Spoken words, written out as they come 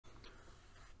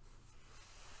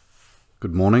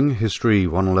Good morning, History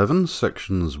 111,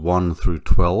 sections 1 through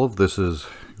 12. This is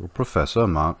your Professor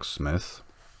Mark Smith,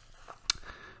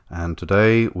 and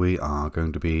today we are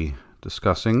going to be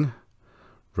discussing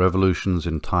revolutions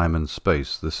in time and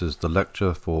space. This is the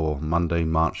lecture for Monday,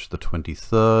 March the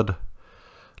 23rd,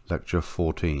 lecture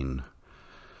 14.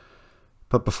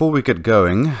 But before we get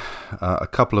going, a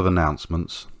couple of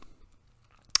announcements.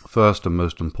 First and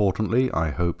most importantly, I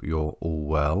hope you're all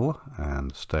well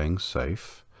and staying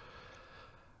safe.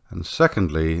 And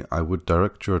secondly, I would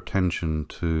direct your attention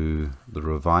to the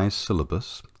revised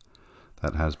syllabus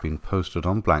that has been posted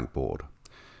on Blackboard.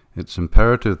 It's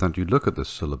imperative that you look at this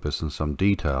syllabus in some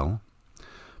detail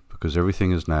because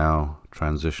everything is now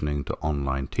transitioning to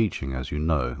online teaching, as you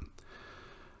know.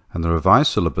 And the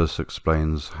revised syllabus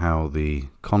explains how the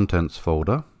contents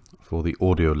folder for the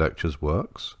audio lectures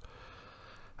works,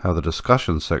 how the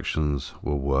discussion sections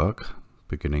will work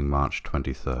beginning March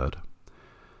 23rd,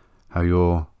 how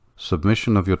your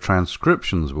submission of your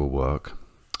transcriptions will work,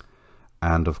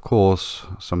 and of course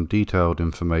some detailed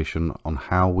information on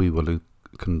how we will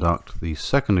conduct the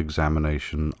second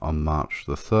examination on March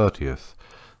the 30th.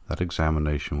 That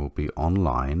examination will be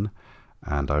online,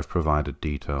 and I've provided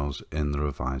details in the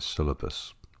revised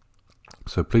syllabus.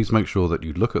 So please make sure that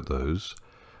you look at those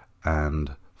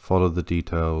and follow the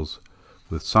details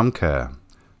with some care,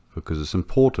 because it's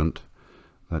important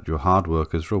that your hard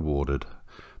work is rewarded.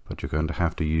 But you're going to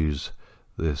have to use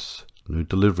this new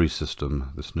delivery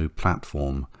system, this new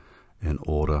platform, in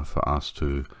order for us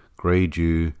to grade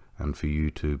you and for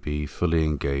you to be fully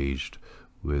engaged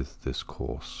with this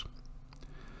course.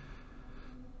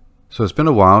 So it's been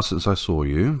a while since I saw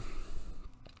you,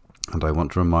 and I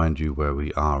want to remind you where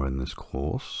we are in this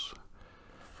course.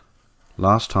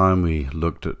 Last time we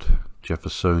looked at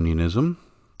Jeffersonianism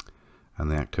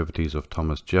and the activities of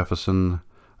Thomas Jefferson,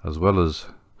 as well as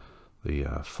the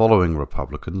following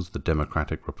Republicans, the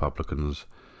Democratic Republicans,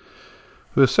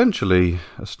 who essentially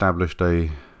established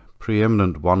a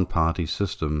preeminent one-party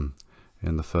system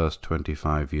in the first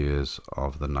 25 years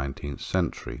of the 19th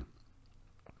century.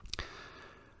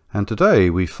 And today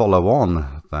we follow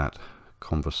on that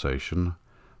conversation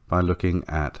by looking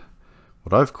at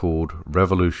what I've called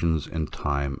revolutions in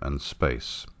time and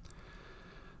space.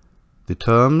 The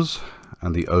terms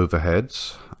and the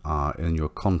overheads are in your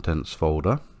contents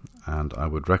folder, and I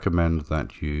would recommend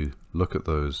that you look at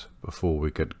those before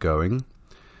we get going.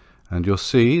 And you'll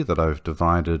see that I've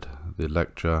divided the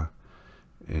lecture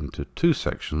into two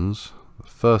sections. The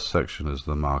first section is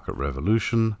the market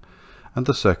revolution, and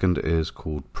the second is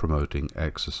called promoting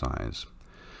exercise.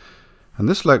 And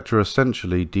this lecture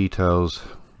essentially details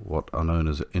what are known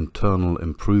as internal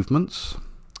improvements,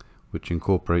 which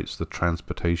incorporates the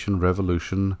transportation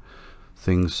revolution,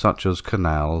 things such as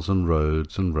canals and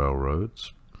roads and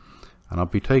railroads. And I'll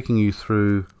be taking you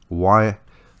through why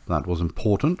that was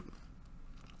important.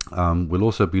 We'll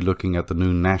also be looking at the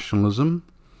new nationalism,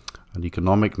 an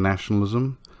economic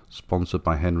nationalism, sponsored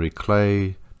by Henry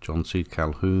Clay, John C.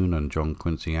 Calhoun, and John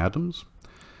Quincy Adams.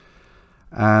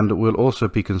 And we'll also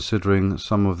be considering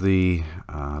some of the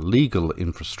legal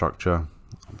infrastructure,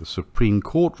 the Supreme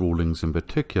Court rulings in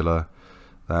particular,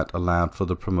 that allowed for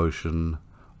the promotion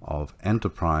of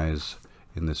enterprise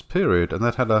in this period, and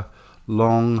that had a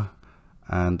long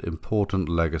and important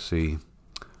legacy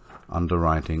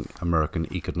underwriting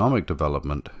American economic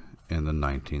development in the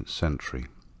 19th century.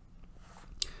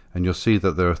 And you'll see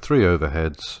that there are three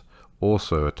overheads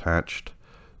also attached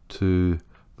to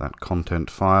that content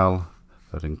file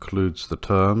that includes the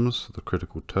terms, the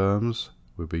critical terms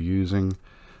we'll be using,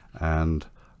 and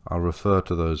I'll refer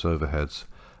to those overheads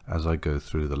as I go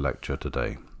through the lecture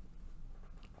today.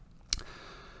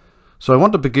 So I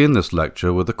want to begin this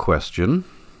lecture with a question.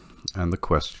 And the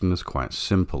question is quite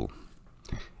simple.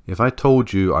 If I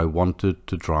told you I wanted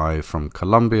to drive from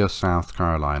Columbia, South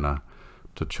Carolina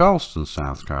to Charleston,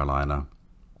 South Carolina,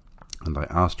 and I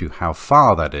asked you how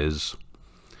far that is,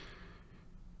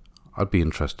 I'd be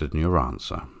interested in your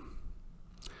answer.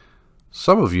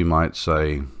 Some of you might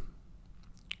say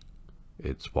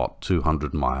it's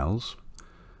 200 miles,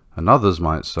 and others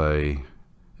might say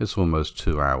it's almost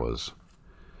 2 hours.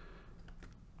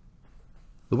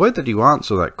 The way that you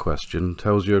answer that question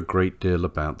tells you a great deal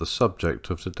about the subject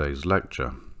of today's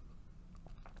lecture.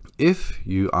 If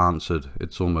you answered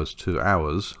it's almost 2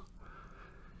 hours,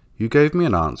 you gave me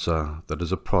an answer that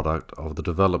is a product of the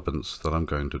developments that I'm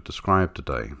going to describe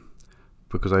today.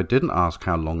 Because I didn't ask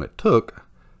how long it took,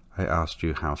 I asked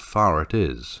you how far it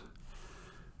is.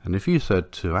 And if you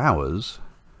said 2 hours,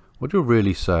 what you're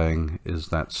really saying is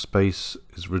that space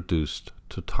is reduced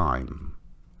to time.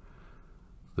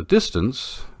 The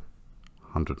distance,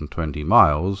 120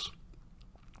 miles,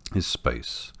 is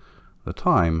space. The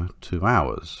time, 2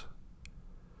 hours.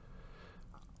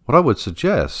 What I would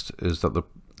suggest is that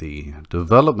the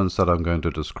developments that I'm going to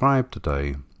describe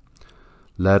today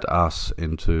led us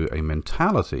into a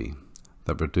mentality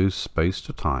that reduced space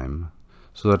to time,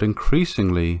 so that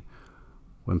increasingly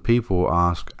when people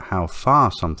ask how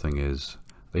far something is,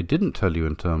 they didn't tell you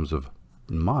in terms of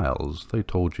miles, they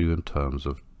told you in terms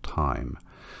of time.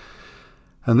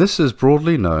 And this is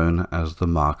broadly known as the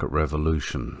market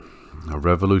revolution. A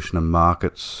revolution in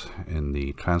markets, in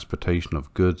the transportation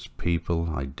of goods,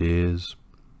 people, ideas.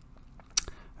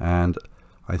 And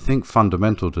I think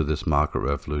fundamental to this market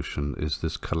revolution is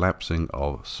this collapsing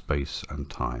of space and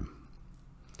time.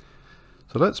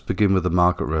 So let's begin with the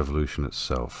market revolution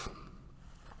itself.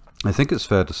 I think it's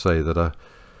fair to say that a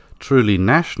truly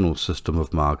national system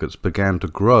of markets began to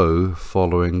grow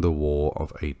following the War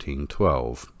of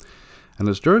 1812. And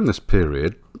it's during this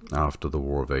period, after the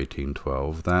War of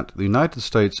 1812, that the United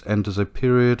States enters a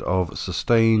period of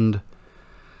sustained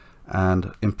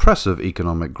and impressive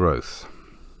economic growth.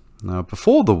 Now,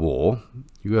 before the war,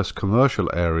 US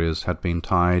commercial areas had been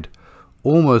tied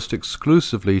almost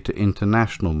exclusively to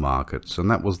international markets, and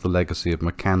that was the legacy of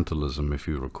mercantilism, if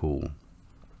you recall.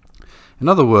 In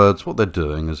other words, what they're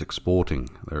doing is exporting.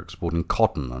 They're exporting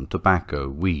cotton and tobacco,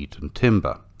 wheat and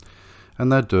timber,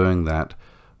 and they're doing that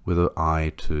with an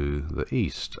eye to the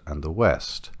East and the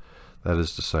West. That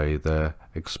is to say, they're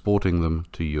exporting them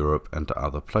to Europe and to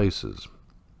other places.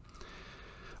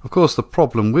 Of course, the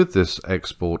problem with this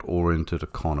export-oriented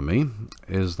economy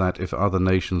is that if other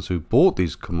nations who bought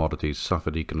these commodities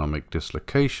suffered economic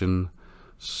dislocation,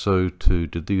 so too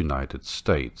did the United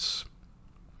States.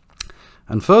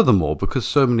 And furthermore, because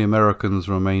so many Americans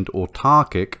remained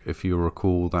autarkic, if you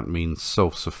recall, that means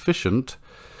self-sufficient,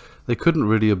 they couldn't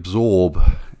really absorb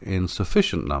in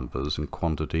sufficient numbers and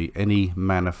quantity any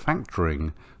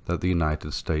manufacturing that the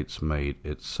United States made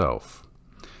itself.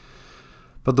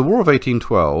 But the War of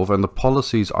 1812 and the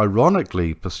policies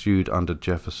ironically pursued under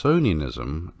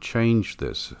Jeffersonianism changed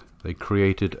this. They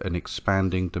created an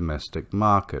expanding domestic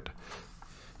market.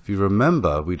 If you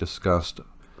remember, we discussed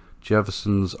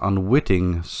Jefferson's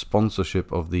unwitting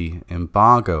sponsorship of the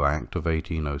Embargo Act of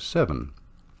 1807,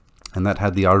 and that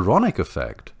had the ironic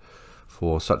effect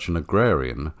for such an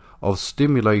agrarian of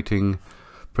stimulating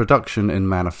production in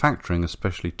manufacturing,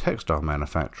 especially textile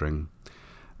manufacturing,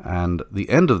 and the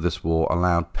end of this war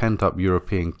allowed pent-up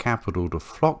European capital to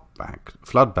flood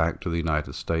back to the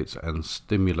United States and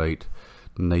stimulate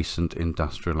nascent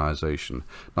industrialization.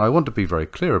 Now, I want to be very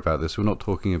clear about this. We're not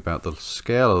talking about the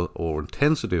scale or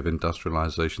intensity of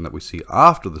industrialization that we see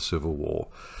after the Civil War,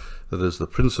 that is the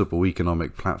principal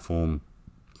economic platform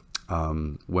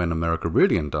when America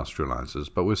really industrializes,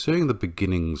 but we're seeing the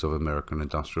beginnings of American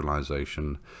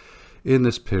industrialization in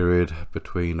this period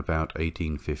between about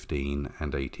 1815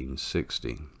 and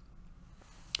 1860.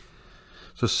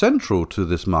 So central to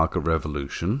this market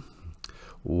revolution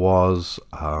was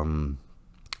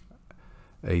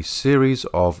a series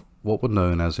of what were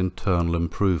known as internal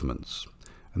improvements.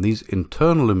 And these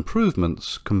internal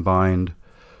improvements combined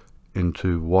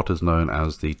into what is known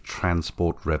as the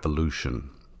transport revolution.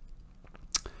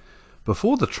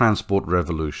 Before the transport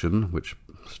revolution, which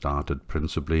started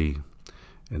principally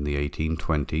in the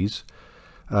 1820s,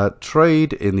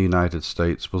 trade in the United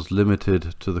States was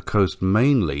limited to the coast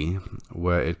mainly,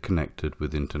 where it connected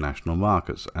with international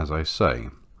markets, as I say.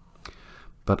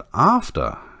 But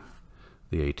after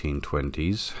the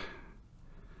 1820s,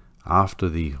 after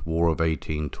the War of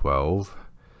 1812,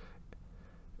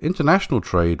 international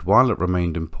trade, while it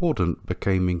remained important,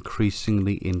 became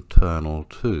increasingly internal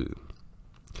too.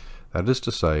 That is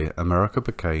to say, America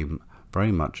became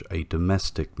very much a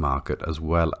domestic market as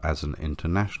well as an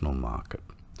international market.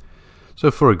 So,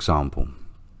 for example,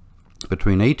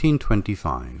 between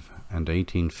 1825 and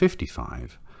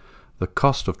 1855, the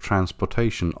cost of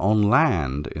transportation on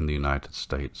land in the United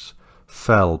States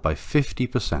fell by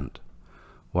 50%,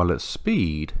 while its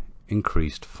speed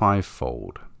increased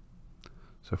fivefold.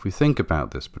 So if we think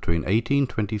about this, between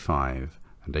 1825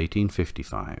 and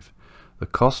 1855, the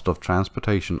cost of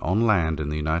transportation on land in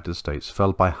the United States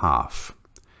fell by half,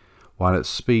 while its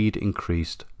speed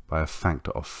increased by a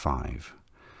factor of 5.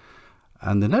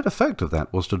 And the net effect of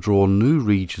that was to draw new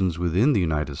regions within the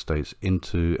United States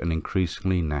into an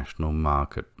increasingly national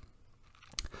market.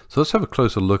 So let's have a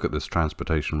closer look at this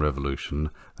transportation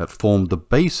revolution that formed the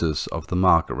basis of the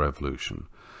market revolution,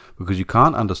 because you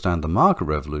can't understand the market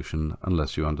revolution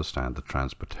unless you understand the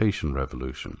transportation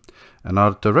revolution. And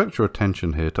I'll direct your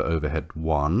attention here to overhead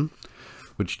 1,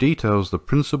 which details the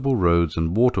principal roads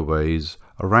and waterways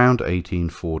around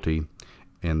 1840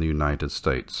 in the United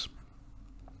States.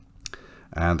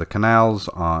 And the canals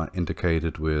are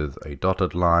indicated with a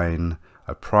dotted line.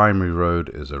 A primary road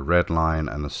is a red line,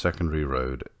 and a secondary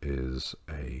road is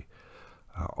a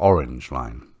orange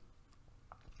line.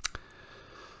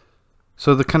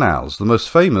 So the canals, the most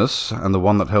famous and the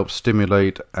one that helped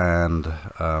stimulate and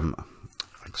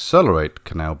accelerate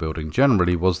canal building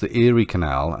generally, was the Erie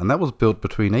Canal, and that was built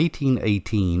between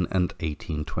 1818 and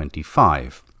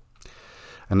 1825.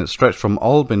 And it stretched from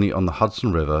Albany on the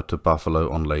Hudson River to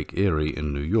Buffalo on Lake Erie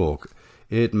in New York.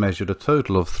 It measured a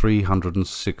total of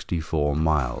 364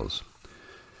 miles.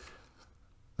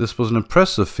 This was an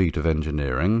impressive feat of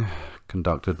engineering,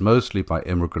 conducted mostly by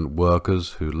immigrant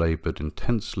workers who labored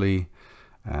intensely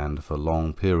and for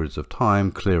long periods of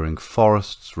time, clearing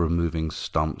forests, removing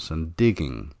stumps, and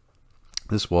digging.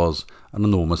 This was an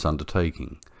enormous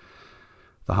undertaking.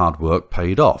 The hard work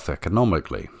paid off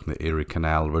economically. The Erie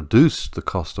Canal reduced the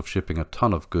cost of shipping a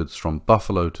ton of goods from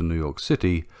Buffalo to New York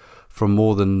City from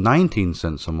more than 19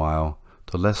 cents a mile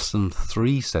to less than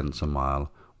 3 cents a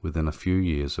mile within a few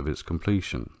years of its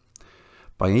completion.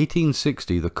 By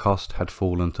 1860, the cost had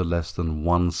fallen to less than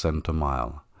 1 cent a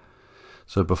mile.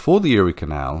 So before the Erie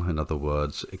Canal, in other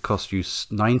words, it cost you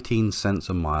 19 cents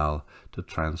a mile to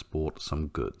transport some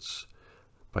goods.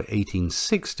 By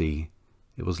 1860,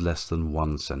 it was less than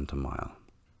 1 cent a mile.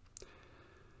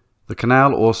 The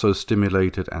canal also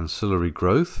stimulated ancillary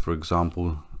growth. For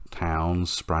example, towns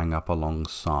sprang up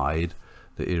alongside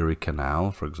the Erie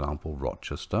Canal, for example,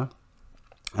 Rochester.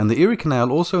 And the Erie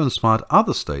Canal also inspired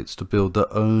other states to build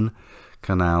their own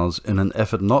canals in an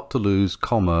effort not to lose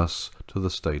commerce to the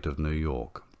state of New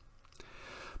York.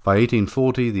 By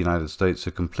 1840, the United States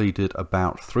had completed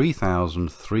about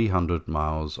 3,300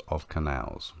 miles of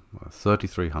canals,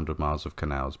 3,300 miles of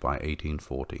canals by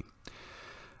 1840,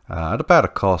 at about a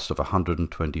cost of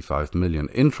 $125 million.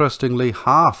 Interestingly,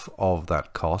 half of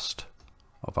that cost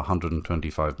of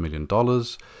 $125 million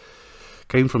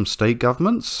came from state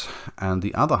governments, and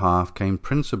the other half came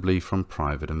principally from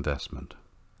private investment.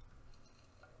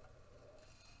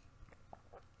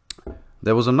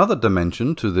 There was another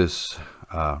dimension to this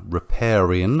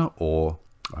riparian or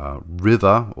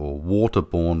river or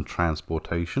waterborne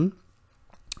transportation,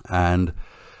 and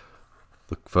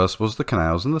the first was the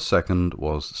canals and the second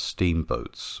was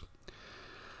steamboats.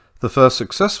 The first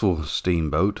successful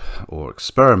steamboat or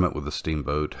experiment with a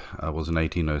steamboat was in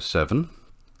 1807,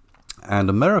 and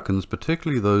Americans,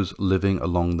 particularly those living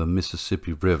along the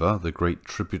Mississippi River, the great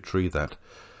tributary that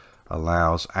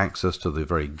allows access to the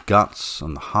very guts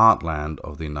and the heartland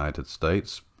of the United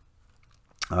States,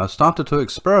 started to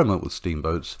experiment with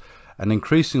steamboats and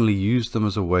increasingly used them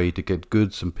as a way to get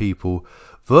goods and people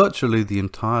virtually the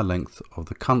entire length of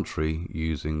the country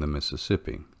using the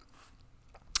Mississippi.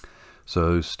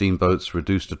 So steamboats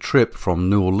reduced a trip from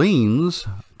New Orleans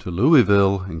to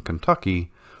Louisville in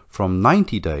Kentucky from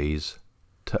 90 days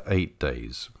to 8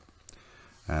 days.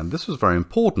 And this was very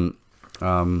important.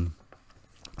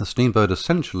 The steamboat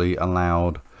essentially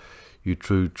allowed you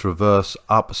to traverse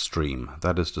upstream,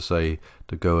 that is to say,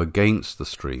 to go against the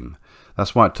stream.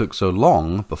 That's why it took so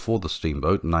long before the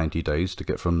steamboat, 90 days, to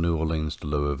get from New Orleans to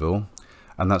Louisville,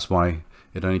 and that's why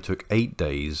it only took 8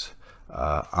 days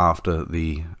after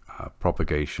the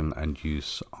propagation and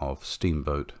use of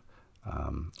steamboat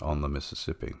on the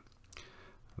Mississippi.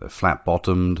 They're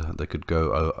flat-bottomed, they could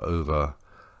go over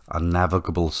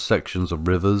unnavigable sections of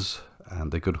rivers,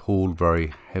 and they could haul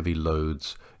very heavy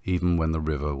loads even when the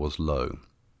river was low.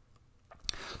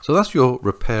 So that's your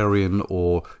riparian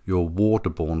or your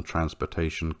waterborne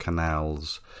transportation,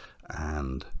 canals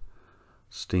and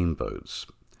steamboats.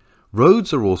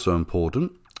 Roads are also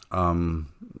important.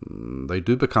 They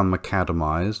do become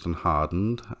macadamized and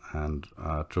hardened and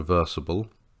traversable.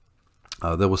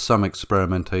 There was some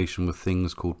experimentation with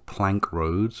things called plank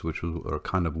roads, which were a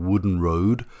kind of wooden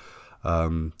road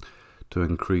to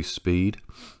increase speed.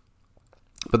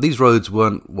 But these roads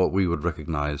weren't what we would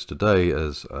recognize today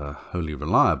as wholly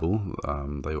reliable.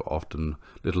 They were often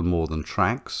little more than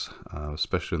tracks,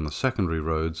 especially in the secondary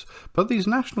roads. But these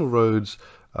national roads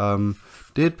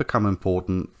did become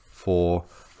important for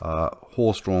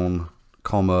horse-drawn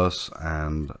commerce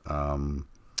and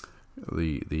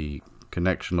the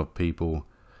connection of people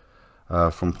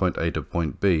from point A to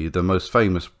point B. The most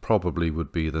famous probably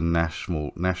would be the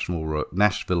Nashville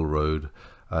Road.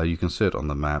 You can see it on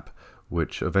the map,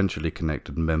 which eventually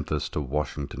connected Memphis to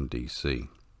Washington, D.C.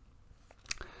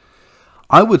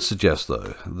 I would suggest,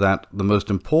 though, that the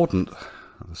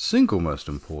single most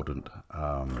important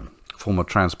form of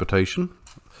transportation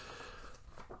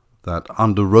that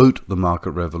underwrote the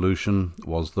market revolution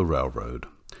was the railroad.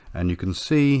 And you can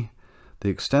see the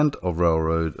extent of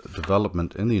railroad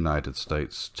development in the United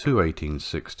States to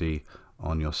 1860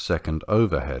 on your second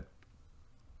overhead.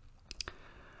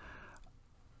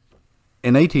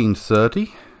 In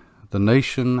 1830, the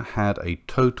nation had a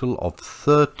total of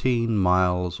 13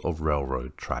 miles of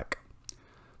railroad track.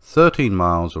 13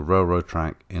 miles of railroad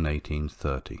track in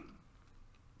 1830.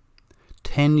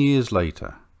 10 years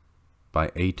later, by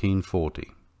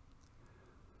 1840,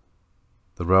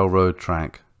 the railroad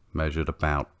track measured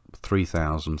about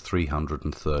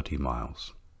 3,330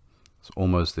 miles. It's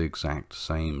almost the exact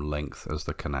same length as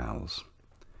the canals.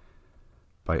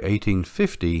 By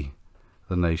 1850,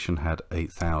 the nation had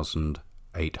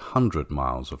 8,800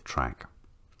 miles of track.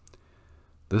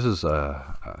 This is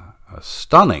a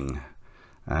stunning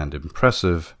and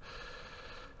impressive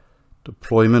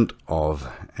deployment of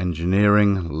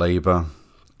engineering, labor,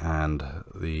 and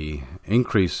the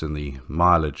increase in the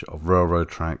mileage of railroad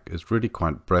track is really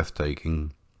quite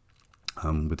breathtaking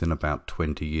within about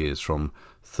 20 years, from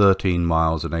 13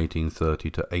 miles in 1830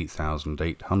 to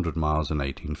 8,800 miles in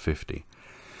 1850.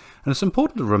 And it's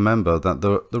important to remember that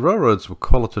the railroads were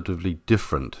qualitatively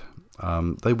different.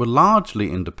 They were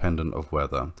largely independent of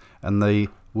weather, and they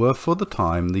were for the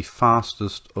time the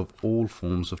fastest of all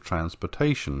forms of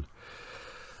transportation.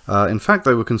 In fact,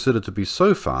 they were considered to be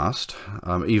so fast,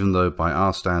 even though by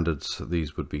our standards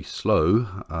these would be slow,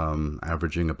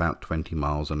 averaging about 20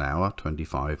 miles an hour,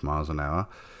 25 miles an hour,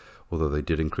 although they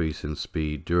did increase in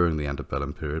speed during the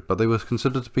antebellum period. But they were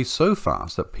considered to be so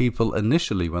fast that people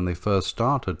initially, when they first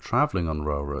started traveling on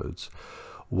railroads,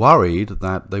 worried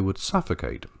that they would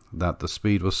suffocate, that the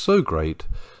speed was so great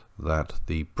that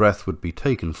the breath would be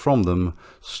taken from them,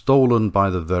 stolen by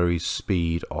the very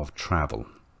speed of travel.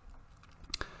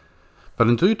 But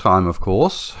in due time, of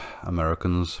course,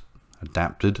 Americans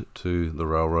adapted to the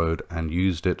railroad and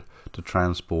used it to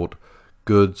transport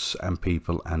goods and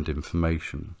people and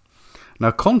information. Now,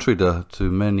 contrary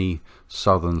to many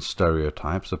Southern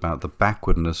stereotypes about the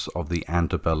backwardness of the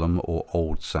antebellum or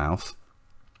Old South,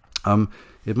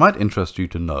 it might interest you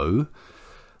to know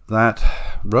that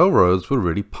railroads were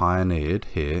really pioneered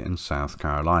here in South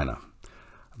Carolina.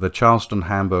 The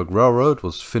Charleston-Hamburg Railroad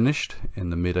was finished in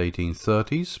the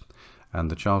mid-1830s, and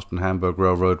the Charleston-Hamburg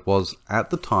Railroad was, at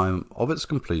the time of its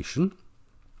completion,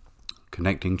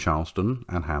 connecting Charleston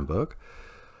and Hamburg,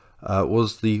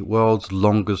 was the world's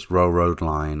longest railroad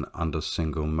line under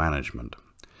single management,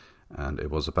 and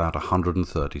it was about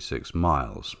 136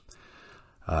 miles.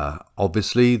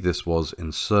 Obviously, this was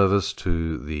in service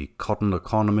to the cotton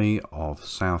economy of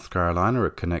South Carolina.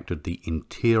 It connected the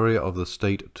interior of the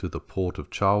state to the port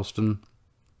of Charleston,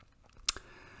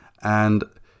 and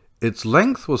its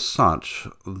length was such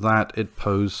that it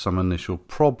posed some initial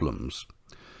problems.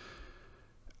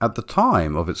 At the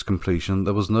time of its completion,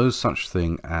 there was no such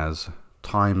thing as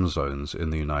time zones in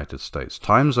the United States.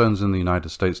 Time zones in the United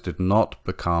States did not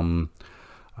become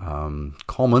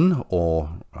common or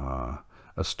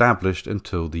established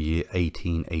until the year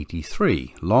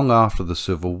 1883, long after the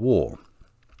Civil War.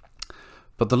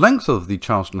 But the length of the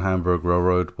Charleston-Hamburg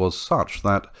Railroad was such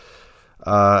that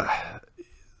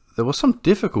there was some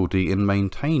difficulty in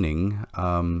maintaining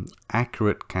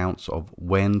accurate counts of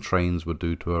when trains were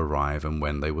due to arrive and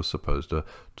when they were supposed to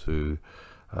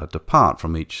depart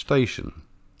from each station.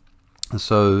 And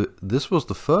so this was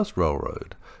the first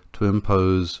railroad to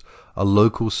impose a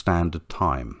local standard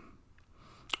time.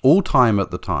 All time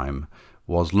at the time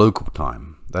was local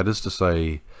time. That is to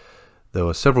say, there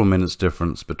were several minutes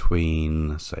difference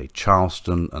between, say,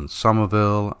 Charleston and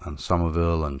Somerville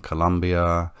and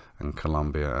Columbia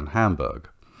and Hamburg.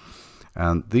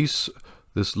 And this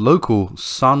local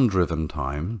sun-driven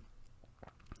time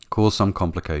caused some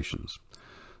complications.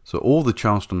 So all the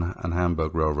Charleston and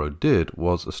Hamburg Railroad did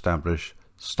was establish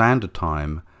standard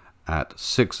time at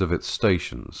 6 of its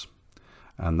stations.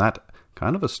 And that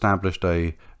kind of established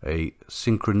a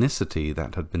synchronicity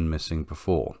that had been missing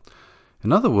before.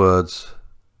 In other words,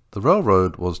 the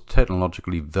railroad was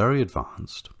technologically very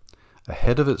advanced,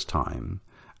 ahead of its time,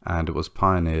 and it was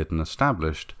pioneered and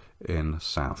established in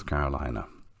South Carolina.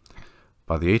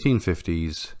 By the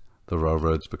 1850s, the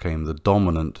railroads became the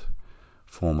dominant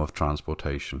form of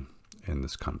transportation in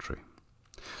this country.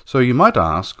 So you might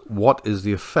ask, what is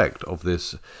the effect of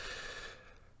this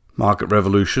market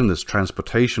revolution, this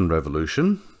transportation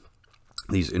revolution,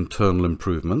 these internal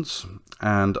improvements?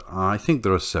 And I think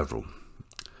there are several.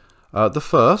 The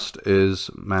first is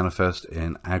manifest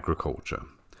in agriculture.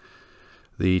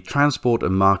 The transport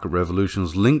and market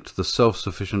revolutions linked the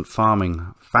self-sufficient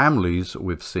farming families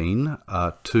we've seen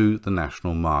to the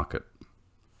national market.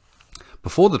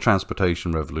 Before the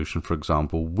transportation revolution, for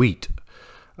example, wheat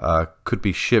could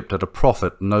be shipped at a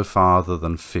profit no farther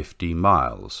than 50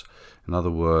 miles. In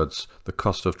other words, the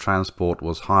cost of transport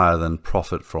was higher than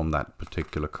profit from that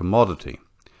particular commodity.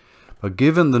 But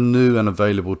given the new and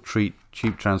available cheap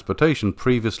transportation,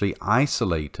 previously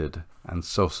isolated and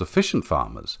self-sufficient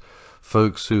farmers,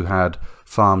 folks who had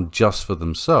farmed just for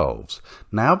themselves,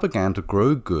 now began to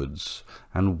grow goods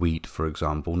and wheat, for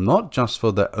example, not just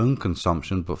for their own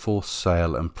consumption, but for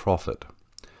sale and profit.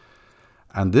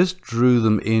 And this drew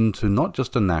them into not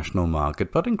just a national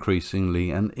market, but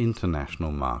increasingly an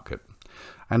international market.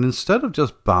 And instead of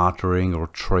just bartering or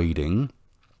trading,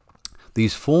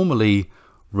 these formerly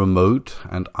remote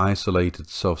and isolated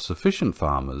self-sufficient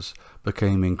farmers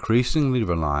became increasingly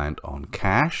reliant on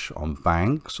cash, on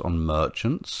banks, on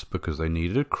merchants, because they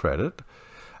needed credit.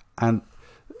 And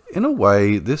in a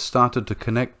way, this started to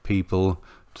connect people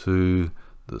to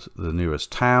the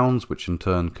nearest towns, which in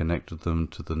turn connected them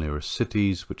to the nearest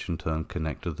cities, which in turn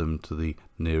connected them to the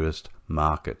nearest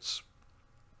markets.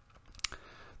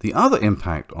 The other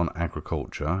impact on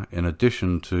agriculture, in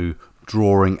addition to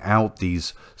drawing out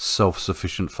these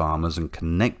self-sufficient farmers and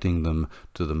connecting them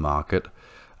to the market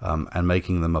and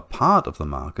making them a part of the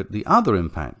market, the other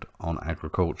impact on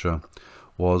agriculture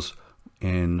was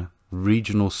in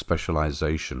regional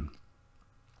specialization.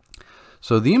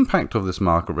 So the impact of this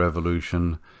market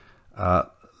revolution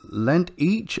lent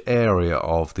each area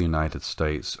of the United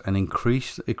States an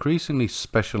increasingly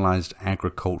specialized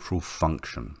agricultural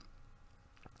function.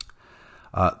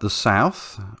 The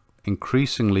South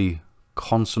increasingly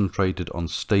concentrated on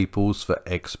staples for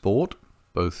export,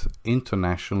 both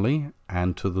internationally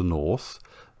and to the North,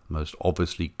 most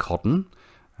obviously cotton,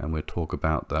 and we'll talk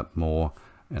about that more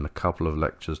in a couple of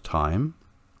lectures' time.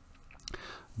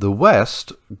 The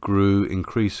West grew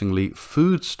increasingly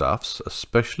foodstuffs,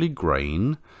 especially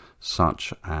grain,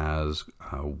 such as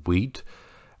wheat,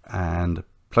 and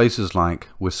places like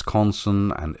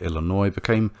Wisconsin and Illinois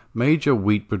became major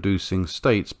wheat-producing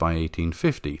states by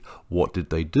 1850. What did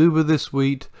they do with this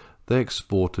wheat? They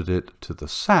exported it to the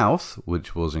South,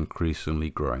 which was increasingly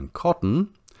growing cotton,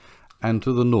 and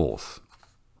to the North.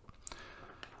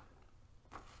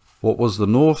 What was the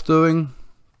North doing?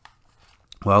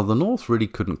 Well, the North really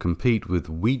couldn't compete with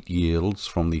wheat yields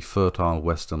from the fertile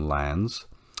western lands,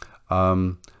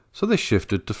 so they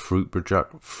shifted to fruit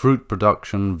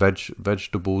production,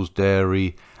 vegetables,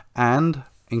 dairy, and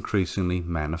increasingly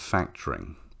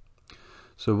manufacturing.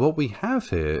 So what we have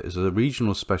here is a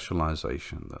regional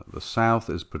specialization. The South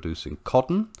is producing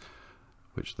cotton,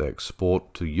 which they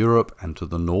export to Europe and to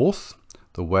the North.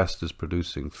 The West is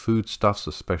producing foodstuffs,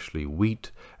 especially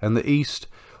wheat, and the East,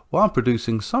 while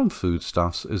producing some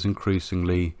foodstuffs, is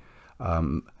increasingly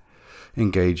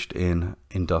engaged in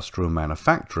industrial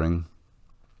manufacturing,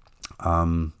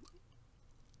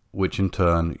 which in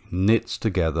turn knits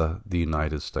together the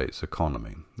United States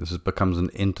economy. This becomes an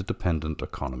interdependent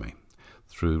economy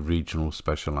through regional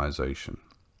specialization.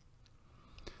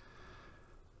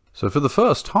 So for the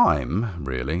first time,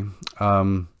 really,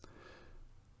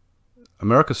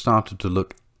 America started to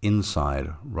look inside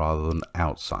rather than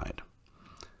outside.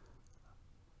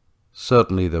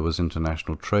 Certainly there was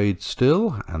international trade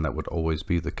still, and that would always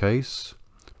be the case,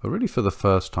 but really for the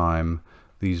first time,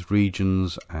 these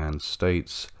regions and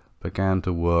states began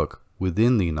to work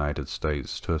within the United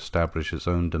States to establish its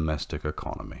own domestic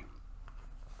economy.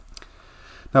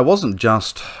 Now, it wasn't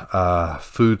just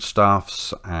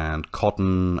foodstuffs and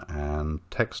cotton and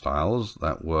textiles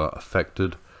that were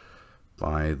affected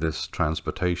by this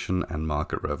transportation and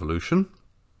market revolution.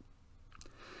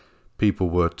 People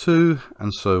were too,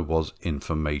 and so was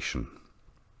information.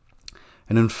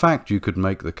 And in fact, you could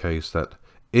make the case that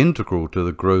integral to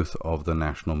the growth of the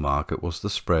national market was the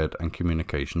spread and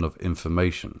communication of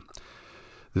information.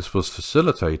 This was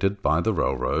facilitated by the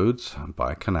railroads,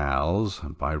 by canals,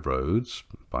 by roads,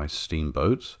 by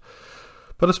steamboats,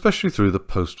 but especially through the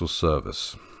Postal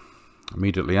Service.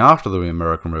 Immediately after the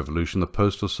American Revolution, the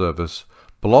Postal Service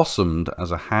blossomed as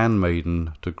a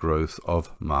handmaiden to growth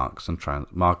of markets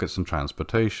and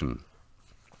transportation.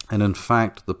 And in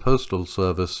fact, the Postal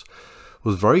Service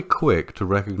was very quick to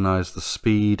recognize the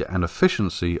speed and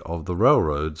efficiency of the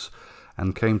railroads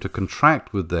and came to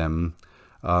contract with them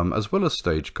as well as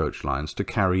stagecoach lines to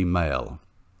carry mail.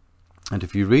 And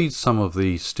if you read some of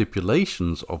the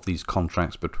stipulations of these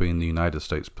contracts between the United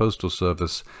States Postal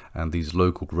Service and these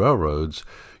local railroads,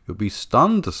 you'll be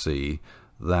stunned to see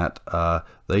that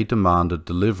they demanded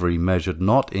delivery measured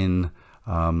not in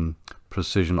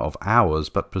precision of hours,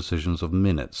 but precisions of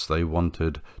minutes. They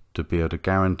wanted to be able to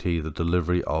guarantee the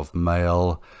delivery of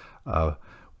mail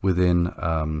within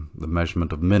the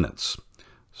measurement of minutes.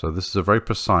 So this is a very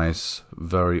precise,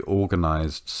 very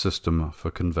organized system for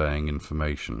conveying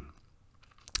information.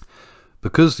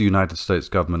 Because the United States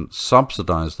government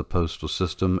subsidized the postal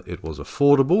system, it was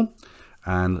affordable,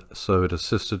 and so it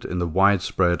assisted in the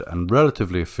widespread and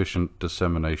relatively efficient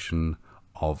dissemination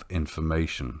of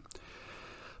information.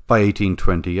 By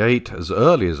 1828, as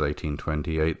early as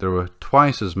 1828, there were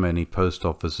twice as many post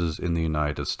offices in the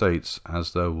United States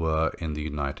as there were in the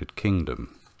United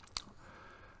Kingdom.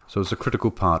 So it's a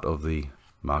critical part of the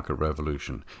market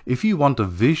revolution. If you want a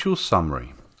visual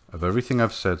summary of everything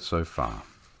I've said so far,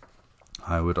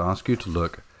 I would ask you to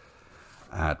look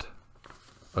at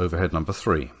overhead number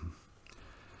 3.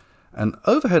 And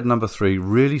overhead number 3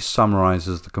 really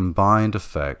summarizes the combined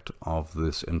effect of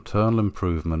this internal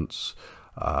improvements,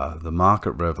 the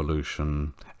market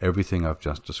revolution, everything I've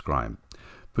just described.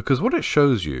 Because what it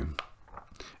shows you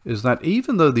is that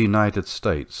even though the United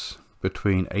States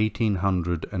between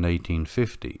 1800 and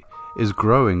 1850 is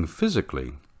growing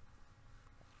physically,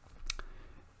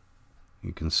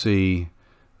 you can see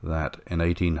that in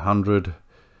 1800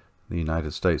 the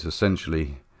United States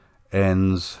essentially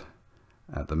ends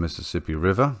at the Mississippi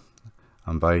River,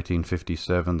 and by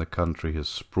 1857 the country has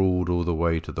sprawled all the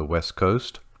way to the west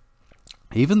coast.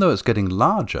 Even though it's getting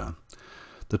larger,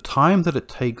 the time that it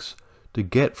takes to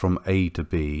get from A to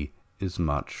B is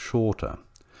much shorter.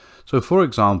 So for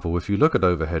example, if you look at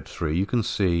overhead 3, you can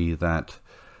see that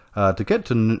to get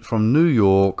from New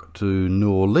York to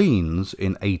New Orleans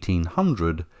in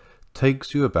 1800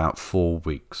 takes you about 4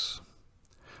 weeks.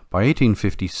 By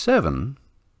 1857,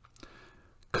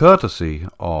 courtesy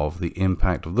of the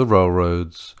impact of the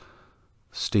railroads,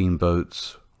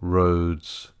 steamboats,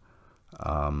 roads,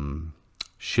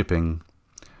 shipping,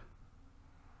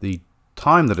 the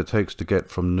time that it takes to get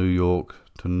from New York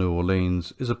to New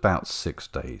Orleans is about 6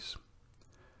 days.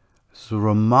 This is a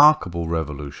remarkable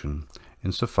revolution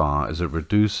insofar as it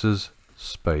reduces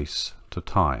space to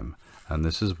time. And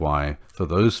this is why, for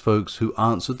those folks who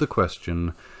answered the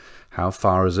question, how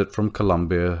far is it from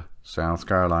Columbia, South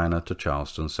Carolina to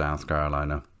Charleston, South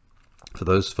Carolina? For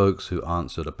those folks who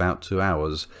answered about 2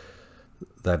 hours,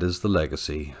 that is the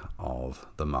legacy of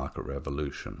the market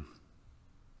revolution.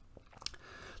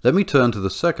 Let me turn to the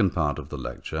second part of the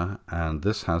lecture, and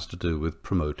this has to do with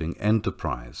promoting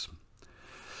enterprise.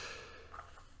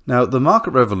 Now, the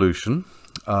market revolution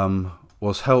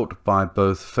was helped by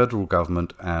both federal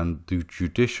government and the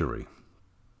judiciary.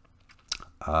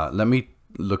 Let me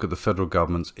look at the federal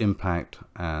government's impact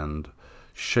and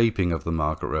shaping of the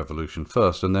market revolution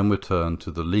first, and then we'll turn to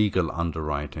the legal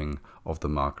underwriting of the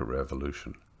market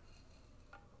revolution.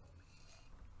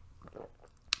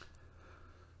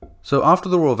 So after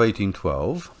the War of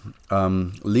 1812,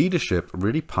 leadership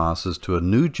really passes to a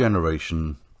new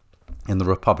generation in the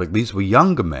Republic. These were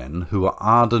younger men who were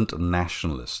ardent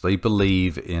nationalists. They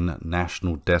believe in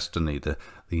national destiny, the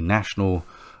national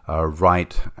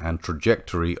right and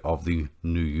trajectory of the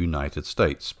new United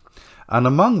States. And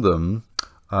among them,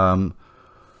 among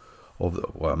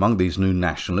these new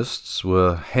nationalists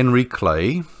were Henry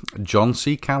Clay, John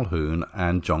C. Calhoun,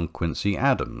 and John Quincy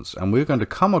Adams. And we're going to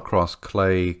come across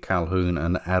Clay, Calhoun,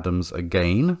 and Adams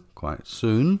again quite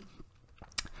soon.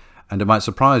 And it might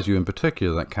surprise you in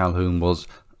particular that Calhoun was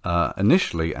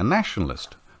initially a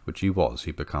nationalist, which he was.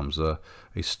 He becomes a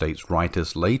states'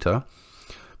 rightist later.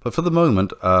 But for the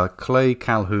moment, Clay,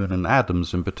 Calhoun, and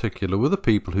Adams in particular were the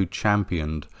people who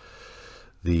championed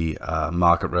the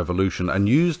market revolution and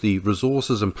used the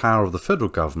resources and power of the federal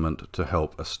government to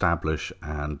help establish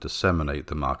and disseminate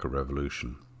the market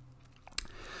revolution.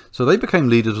 So they became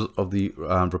leaders of the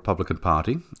Republican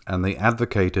Party, and they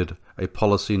advocated a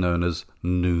policy known as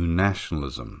New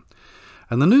Nationalism.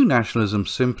 And the New Nationalism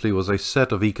simply was a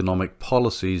set of economic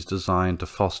policies designed to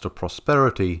foster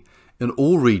prosperity in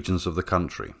all regions of the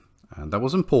country. And that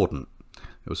was important.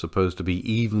 It was supposed to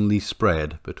be evenly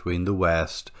spread between the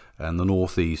West and the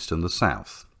Northeast and the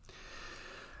South.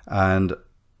 And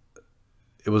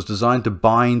it was designed to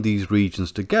bind these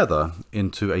regions together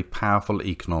into a powerful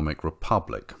economic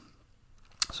republic.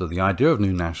 So the idea of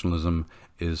New Nationalism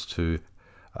is to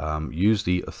use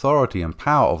the authority and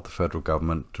power of the federal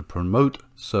government to promote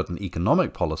certain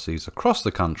economic policies across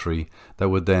the country that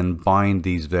would then bind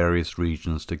these various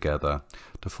regions together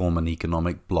to form an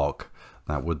economic bloc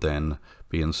that would then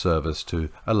be in service to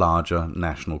a larger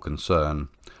national concern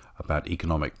about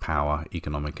economic power,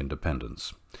 economic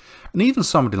independence. And even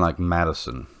somebody like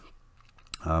Madison,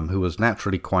 who was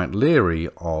naturally quite leery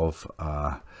of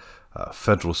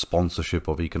federal sponsorship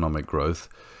of economic growth,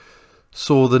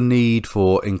 saw the need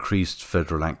for increased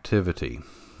federal activity.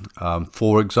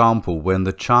 For example, when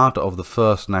the charter of the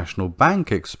First National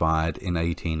Bank expired in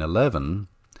 1811,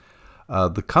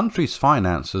 the country's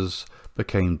finances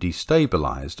became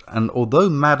destabilized, and although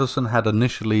Madison had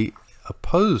initially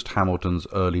opposed Hamilton's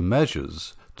early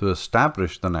measures to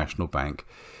establish the national bank,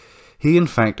 he in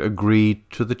fact agreed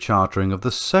to the chartering of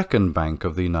the Second Bank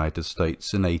of the United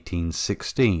States in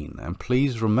 1816. And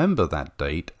please remember that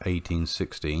date,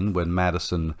 1816, when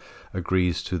Madison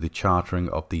agrees to the chartering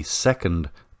of the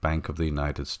Second Bank of the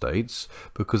United States,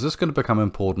 because this is going to become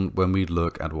important when we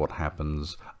look at what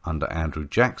happens under Andrew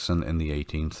Jackson in the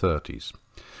 1830s.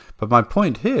 But my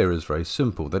point here is very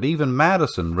simple, that even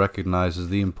Madison recognizes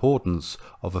the importance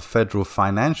of a federal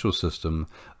financial system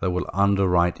that will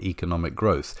underwrite economic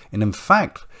growth. And in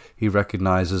fact, he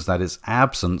recognizes that its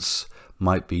absence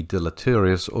might be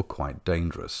deleterious or quite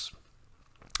dangerous.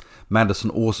 Madison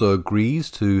also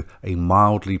agrees to a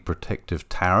mildly protective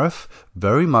tariff,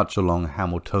 very much along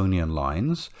Hamiltonian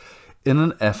lines, in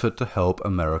an effort to help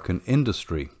American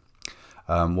industry.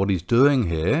 What he's doing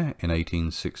here in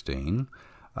 1816,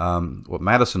 what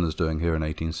Madison is doing here in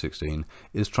 1816,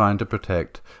 is trying to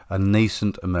protect a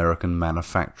nascent American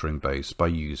manufacturing base by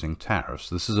using tariffs.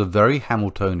 This is a very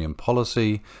Hamiltonian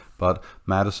policy, but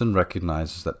Madison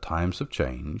recognizes that times have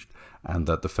changed and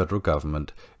that the federal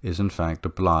government is in fact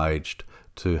obliged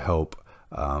to help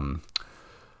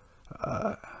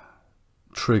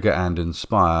trigger and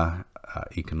inspire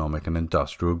economic and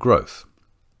industrial growth.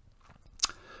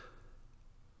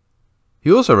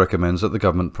 He also recommends that the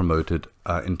government promoted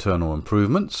internal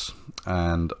improvements,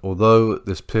 and although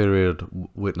this period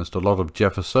witnessed a lot of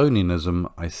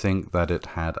Jeffersonianism, I think that it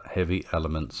had heavy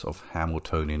elements of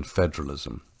Hamiltonian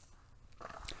federalism.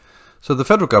 So the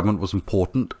federal government was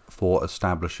important for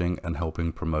establishing and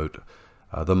helping promote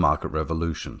the market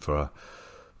revolution, for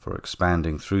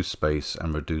expanding through space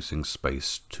and reducing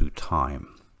space to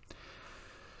time.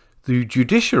 The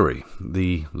judiciary,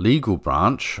 the legal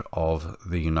branch of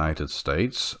the United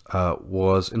States,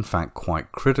 was in fact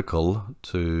quite critical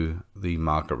to the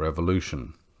market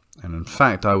revolution. And in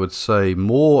fact, I would say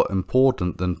more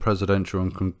important than presidential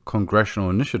and congressional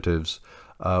initiatives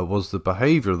was the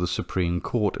behavior of the Supreme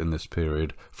Court in this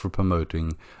period for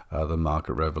promoting the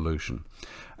market revolution.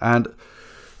 And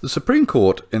the Supreme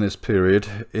Court in this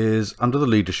period is under the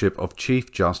leadership of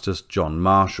Chief Justice John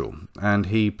Marshall, and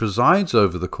he presides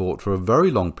over the court for a very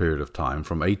long period of time,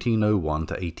 from 1801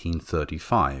 to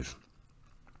 1835.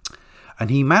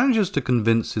 And he manages to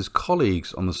convince his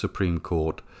colleagues on the Supreme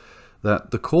Court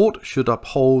that the court should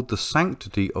uphold the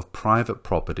sanctity of private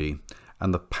property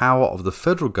and the power of the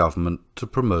federal government to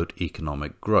promote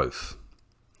economic growth.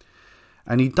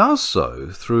 And he does so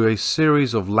through a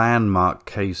series of landmark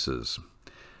cases.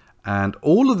 And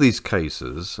all of these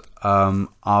cases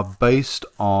are based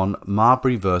on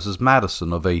Marbury versus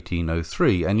Madison of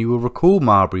 1803. And you will recall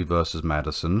Marbury versus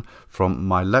Madison from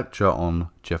my lecture on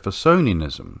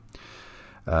Jeffersonianism.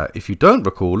 If you don't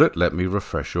recall it, let me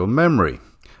refresh your memory.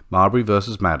 Marbury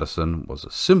versus Madison was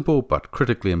a simple but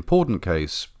critically important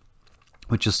case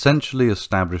which essentially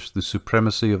established the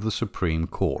supremacy of the Supreme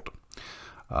Court.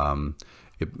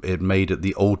 It made it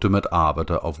the ultimate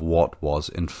arbiter of what was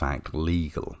in fact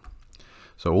legal.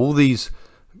 So all these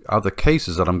other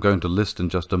cases that I'm going to list in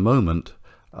just a moment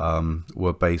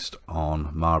were based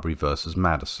on Marbury versus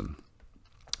Madison.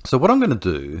 So what I'm going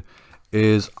to do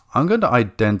is I'm going to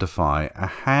identify a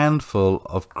handful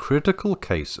of critical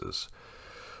cases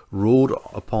ruled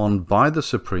upon by the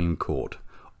Supreme Court,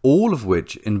 all of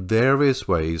which in various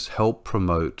ways help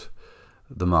promote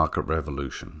the market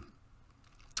revolution.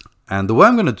 And the way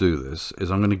I'm going to do this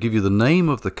is I'm going to give you the name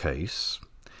of the case.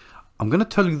 I'm going to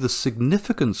tell you the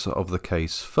significance of the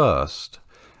case first,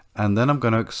 and then I'm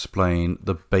going to explain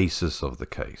the basis of the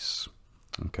case.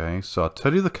 Okay, so I'll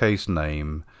tell you the case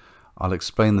name, I'll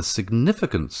explain the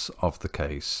significance of the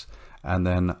case, and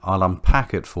then I'll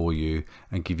unpack it for you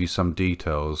and give you some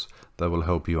details that will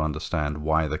help you understand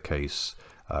why the case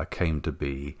came to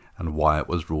be and why it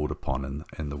was ruled upon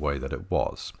in the way that it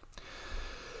was.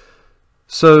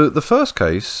 So the first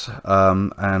case,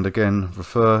 and again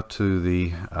refer to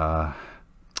the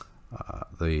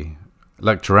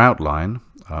lecture outline,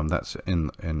 that's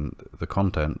in the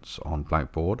contents on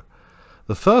Blackboard.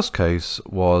 The first case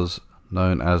was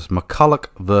known as McCulloch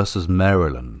versus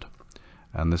Maryland,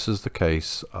 and this is the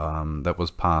case that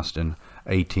was passed in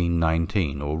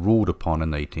 1819, or ruled upon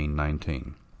in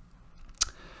 1819.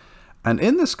 And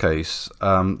in this case,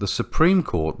 the Supreme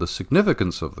Court, the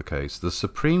significance of the case, the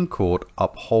Supreme Court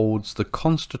upholds the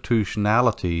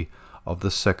constitutionality of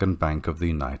the Second Bank of the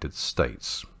United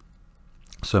States.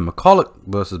 So McCulloch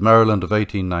versus Maryland of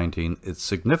 1819, its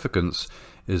significance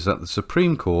is that the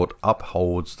Supreme Court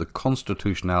upholds the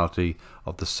constitutionality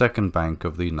of the Second Bank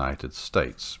of the United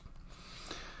States.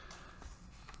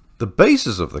 The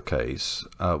basis of the case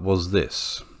was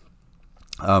this.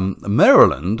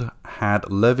 Maryland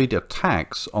had levied a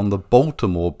tax on the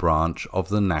Baltimore branch of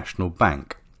the National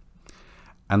Bank,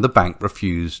 and the bank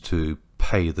refused to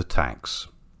pay the tax.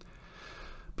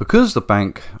 Because the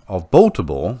Bank of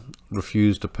Baltimore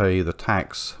refused to pay the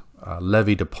tax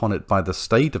levied upon it by the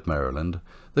state of Maryland,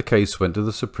 the case went to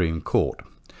the Supreme Court.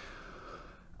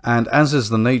 And as is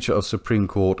the nature of Supreme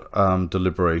Court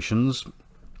deliberations,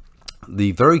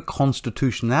 the very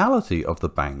constitutionality of the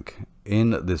bank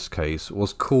in this case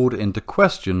was called into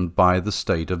question by the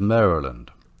state of Maryland.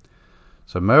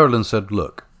 So Maryland said,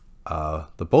 look,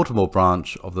 the Baltimore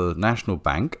branch of the National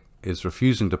Bank is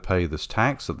refusing to pay this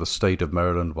tax that the state of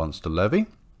Maryland wants to levy,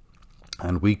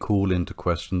 and we call into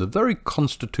question the very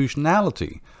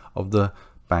constitutionality of the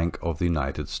Bank of the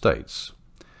United States.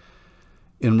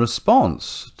 In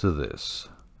response to this,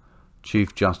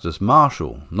 Chief Justice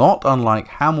Marshall, not unlike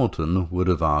Hamilton would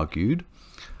have argued,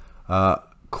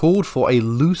 called for a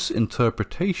loose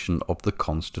interpretation of the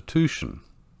Constitution.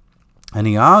 And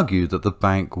he argued that the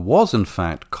bank was in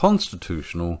fact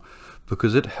constitutional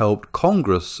because it helped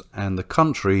Congress and the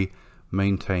country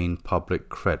maintain public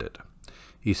credit.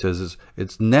 He says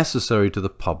it's necessary to the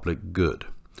public good.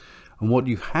 And what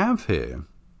you have here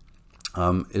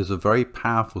is a very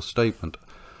powerful statement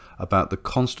about the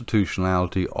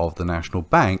constitutionality of the National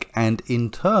Bank, and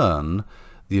in turn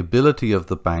the ability of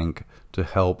the bank to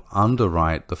help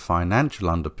underwrite the financial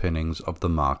underpinnings of the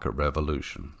market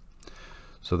revolution.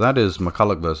 So that is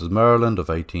McCulloch versus Maryland of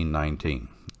 1819.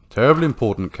 Terribly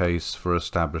important case for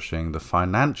establishing the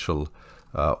financial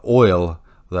oil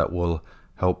that will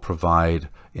help provide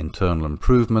internal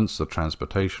improvements, the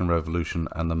transportation revolution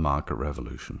and the market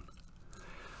revolution.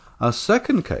 Our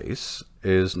second case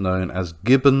is known as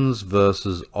Gibbons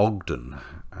versus Ogden,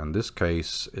 and this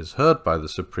case is heard by the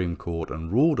Supreme Court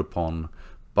and ruled upon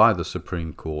by the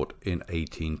Supreme Court in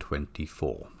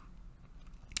 1824.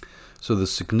 So the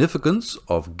significance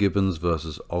of Gibbons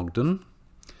versus Ogden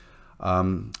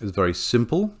is very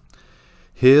simple.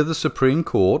 Here the Supreme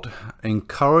Court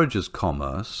encourages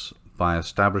commerce by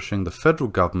establishing the federal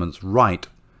government's right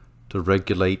to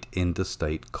regulate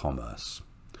interstate commerce.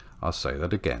 I'll say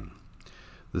that again.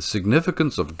 The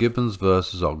significance of Gibbons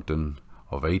versus Ogden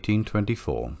of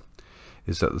 1824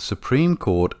 is that the Supreme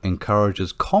Court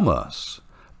encourages commerce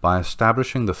by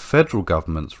establishing the federal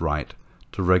government's right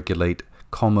to regulate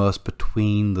commerce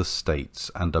between the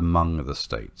states and among the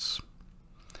states.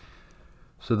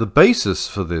 So the basis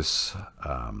for this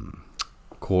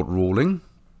court ruling,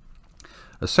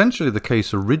 essentially the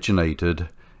case originated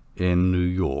in New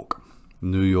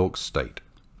York State.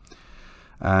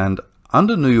 And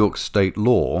under New York State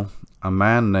law, a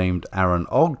man named Aaron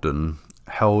Ogden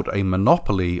held a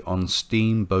monopoly on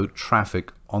steamboat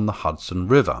traffic on the Hudson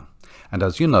River. And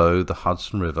as you know, the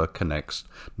Hudson River connects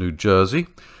New Jersey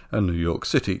and New York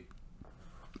City.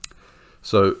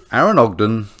 So Aaron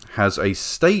Ogden has a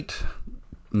state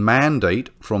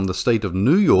mandate from the state of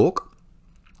New York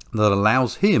that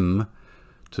allows him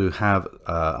to have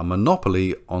a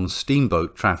monopoly on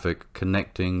steamboat traffic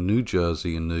connecting New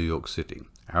Jersey and New York City.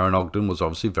 Aaron Ogden was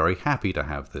obviously very happy to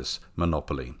have this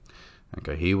monopoly.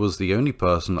 Okay, he was the only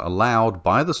person allowed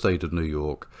by the state of New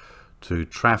York to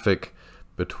traffic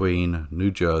between New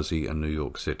Jersey and New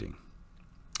York City.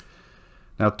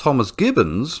 Now, Thomas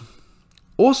Gibbons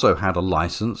also had a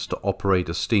license to operate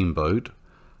a steamboat,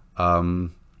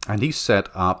 and he set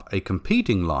up a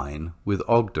competing line with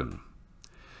Ogden.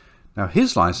 Now,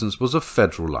 his license was a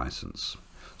federal license.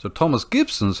 So Thomas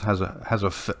Gibbons has a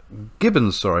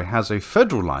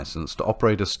federal license to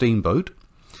operate a steamboat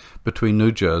between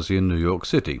New Jersey and New York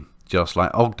City, just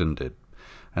like Ogden did.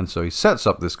 And so he sets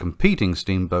up this competing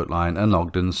steamboat line, and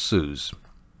Ogden sues.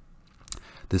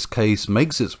 This case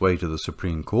makes its way to the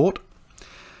Supreme Court,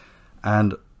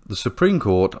 and the Supreme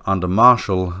Court, under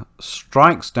Marshall,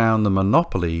 strikes down the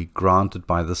monopoly granted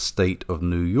by the state of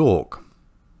New York.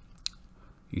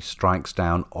 He strikes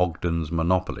down Ogden's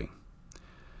monopoly.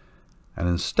 And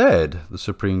instead, the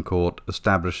Supreme Court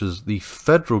establishes the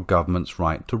federal government's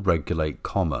right to regulate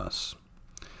commerce.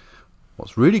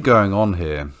 What's really going on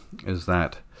here is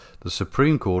that the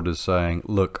Supreme Court is saying,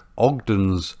 look,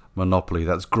 Ogden's monopoly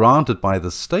that's granted by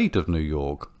the state of New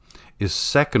York is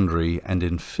secondary and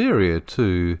inferior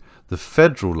to the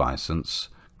federal license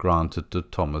granted to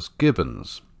Thomas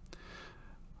Gibbons.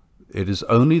 It is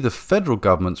only the federal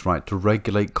government's right to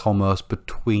regulate commerce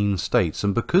between states.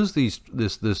 And because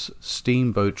this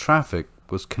steamboat traffic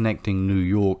was connecting New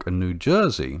York and New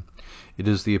Jersey, it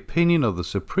is the opinion of the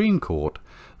Supreme Court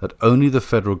that only the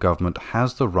federal government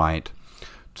has the right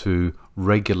to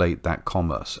regulate that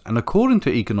commerce. And according to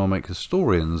economic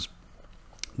historians,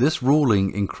 this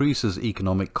ruling increases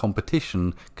economic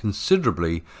competition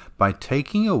considerably by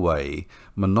taking away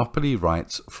monopoly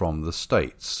rights from the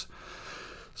states.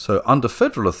 So under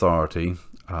federal authority,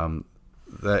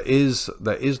 there is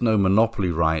no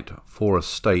monopoly right for a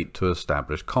state to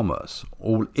establish commerce.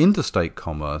 All interstate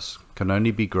commerce can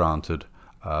only be granted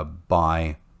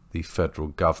by the federal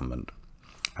government.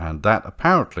 And that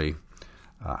apparently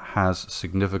has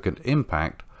significant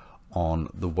impact on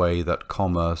the way that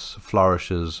commerce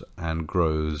flourishes and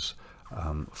grows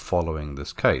following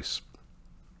this case.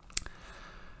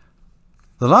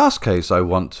 The last case I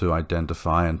want to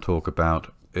identify and talk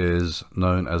about is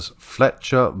known as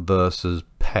Fletcher versus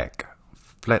Peck.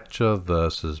 Fletcher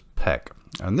versus Peck.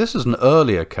 And this is an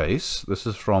earlier case. This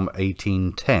is from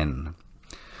 1810.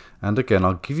 And again,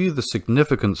 I'll give you the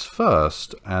significance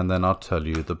first, and then I'll tell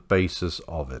you the basis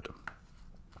of it.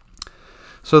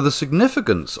 So the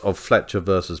significance of Fletcher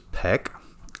versus Peck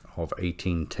of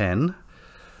 1810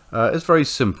 is very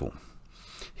simple.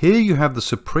 Here you have the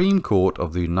Supreme Court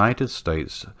of the United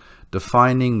States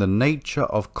defining the nature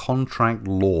of contract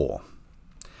law.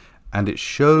 And it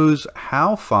shows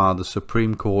how far the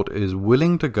Supreme Court is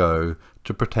willing to go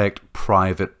to protect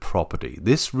private property.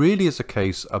 This really is a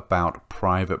case about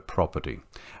private property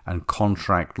and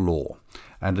contract law.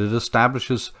 And it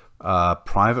establishes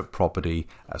private property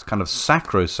as kind of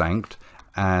sacrosanct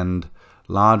and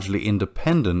largely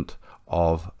independent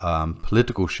of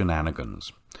political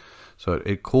shenanigans. So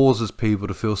it causes people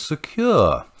to feel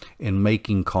secure in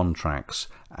making contracts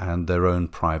and their own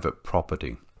private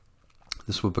property.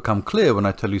 This will become clear when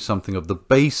I tell you something of the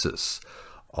basis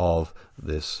of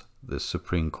this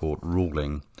Supreme Court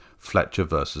ruling, Fletcher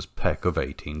versus Peck of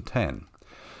 1810.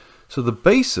 So the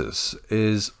basis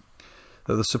is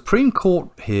that the Supreme Court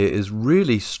here is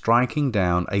really striking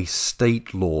down a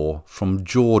state law from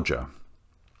Georgia.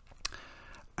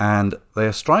 And they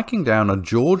are striking down a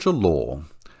Georgia law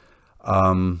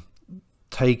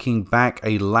taking back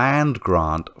a land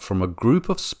grant from a group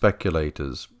of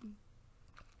speculators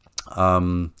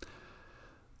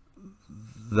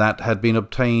that had been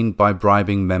obtained by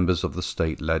bribing members of the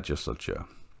state legislature.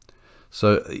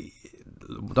 So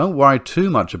don't worry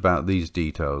too much about these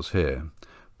details here.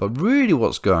 But really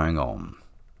what's going on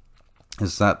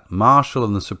is that Marshall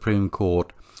and the Supreme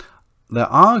Court, they're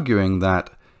arguing that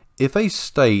if a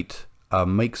state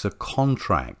makes a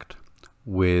contract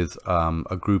with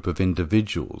a group of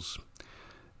individuals,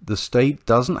 the state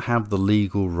doesn't have the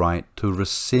legal right to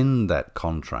rescind that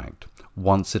contract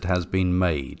once it has been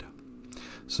made.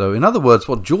 So in other words,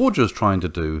 what Georgia is trying to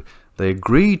do, they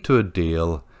agreed to a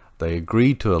deal, they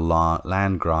agreed to a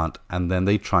land grant, and then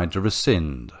they tried to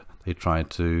rescind. They tried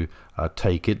to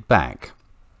take it back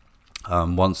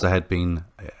once there had been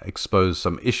exposed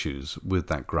some issues with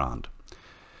that grant.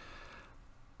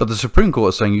 But the Supreme Court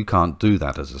is saying you can't do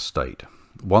that as a state.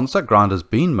 Once that grant has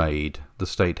been made, the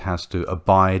state has to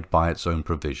abide by its own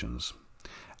provisions.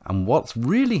 And what's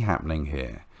really happening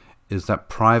here is that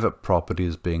private property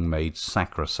is being made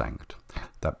sacrosanct.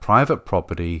 That private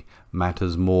property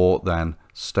matters more than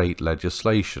state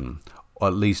legislation, or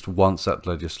at least once that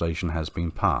legislation has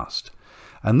been passed.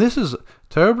 And this is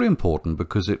terribly important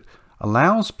because it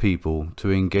allows people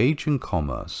to engage in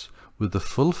commerce with the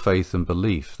full faith and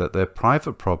belief that their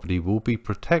private property will be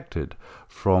protected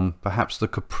from perhaps the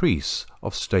caprice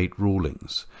of state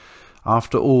rulings.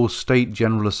 After all, state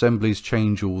general assemblies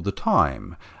change all the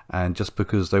time, and just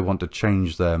because they want to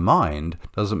change their mind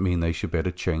doesn't mean they should be able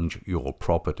to change your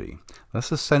property.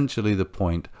 That's essentially the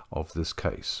point of this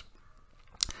case.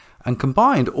 And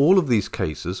combined, all of these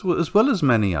cases, as well as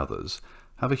many others,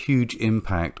 have a huge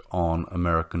impact on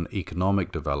American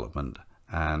economic development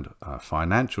and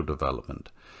financial development,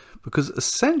 because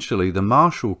essentially the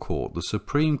Marshall Court, the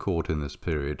Supreme Court in this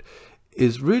period,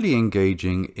 is really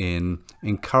engaging in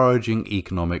encouraging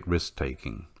economic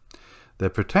risk-taking. They're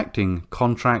protecting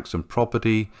contracts and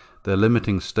property, they're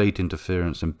limiting state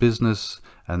interference in business,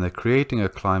 and they're creating a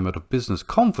climate of business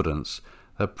confidence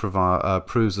that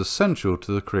proves essential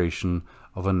to the creation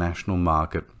of a national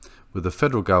market with the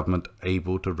federal government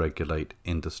able to regulate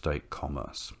interstate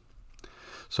commerce.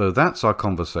 So that's our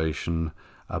conversation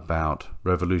about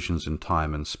revolutions in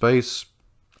time and space.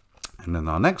 And in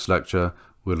our next lecture,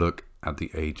 we'll look at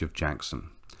the Age of Jackson.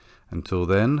 Until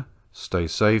then, stay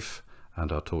safe,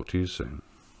 and I'll talk to you soon.